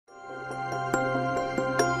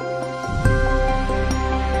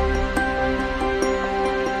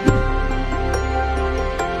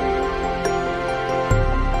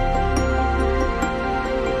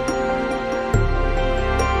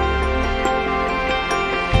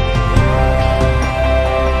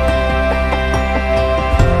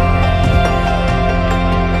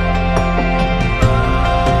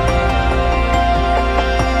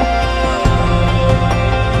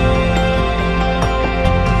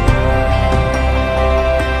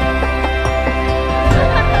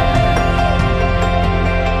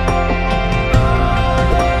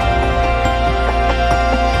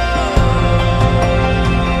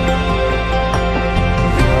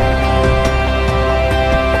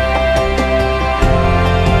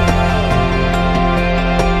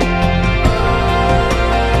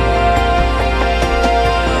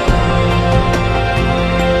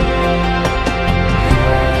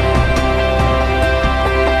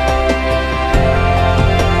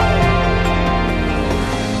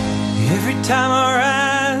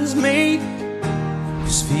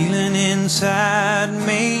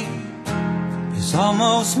It's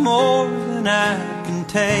almost more than I can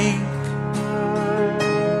take.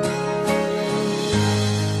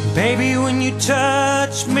 Baby, when you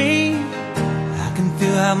touch me, I can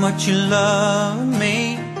feel how much you love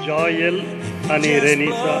me. Joel and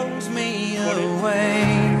Renisa.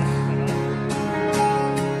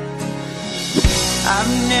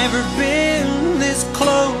 I've never been this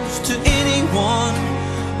close to anyone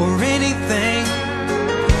or anything.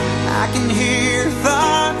 I can hear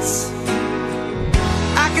thoughts,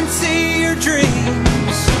 I can see your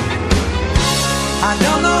dreams. I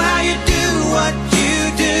don't know how you do what you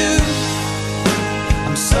do.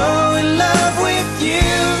 I'm so in love with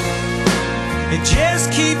you. It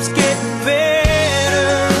just keeps getting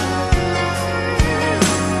better.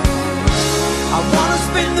 I wanna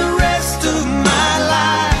spend the rest of my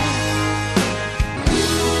life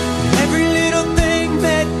every little thing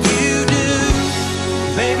that you do.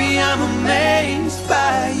 Baby, I'm amazed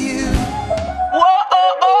by you. Whoa,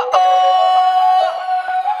 oh, oh, oh.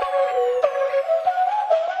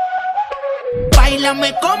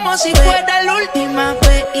 Báilame como si fuera la última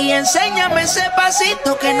vez y enséñame ese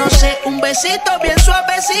pasito que no sé, un besito bien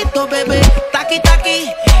suavecito, bebé. Taqui, taqui,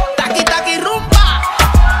 taqui, taqui, rumba.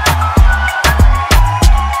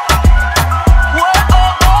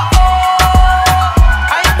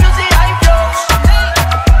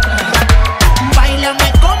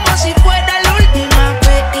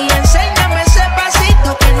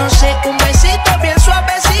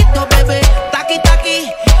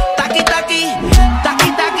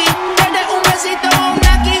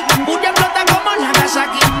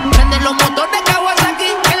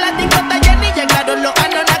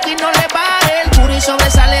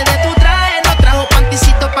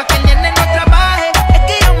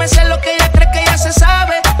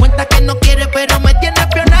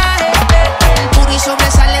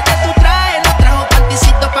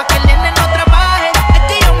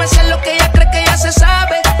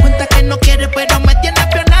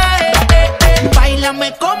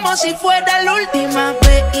 Como si fuera la última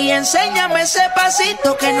vez y enséñame ese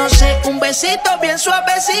pasito que no sé, un besito bien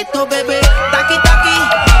suavecito, bebé. Taqui, taqui,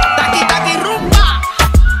 taqui, taqui, rumba.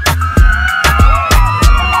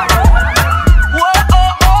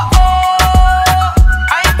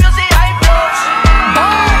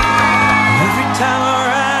 Every time our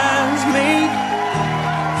eyes meet,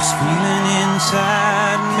 this feeling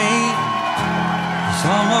inside me is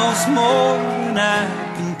almost more than I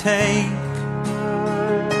can take.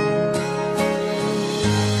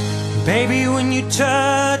 Baby, when you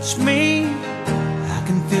touch me, I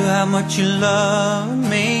can feel how much you love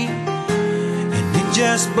me, and it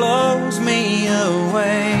just blows me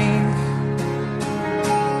away.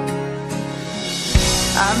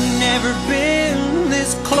 I've never been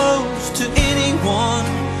this close to anyone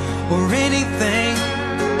or anything.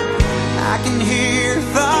 I can hear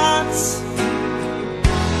thoughts,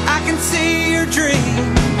 I can see your dreams.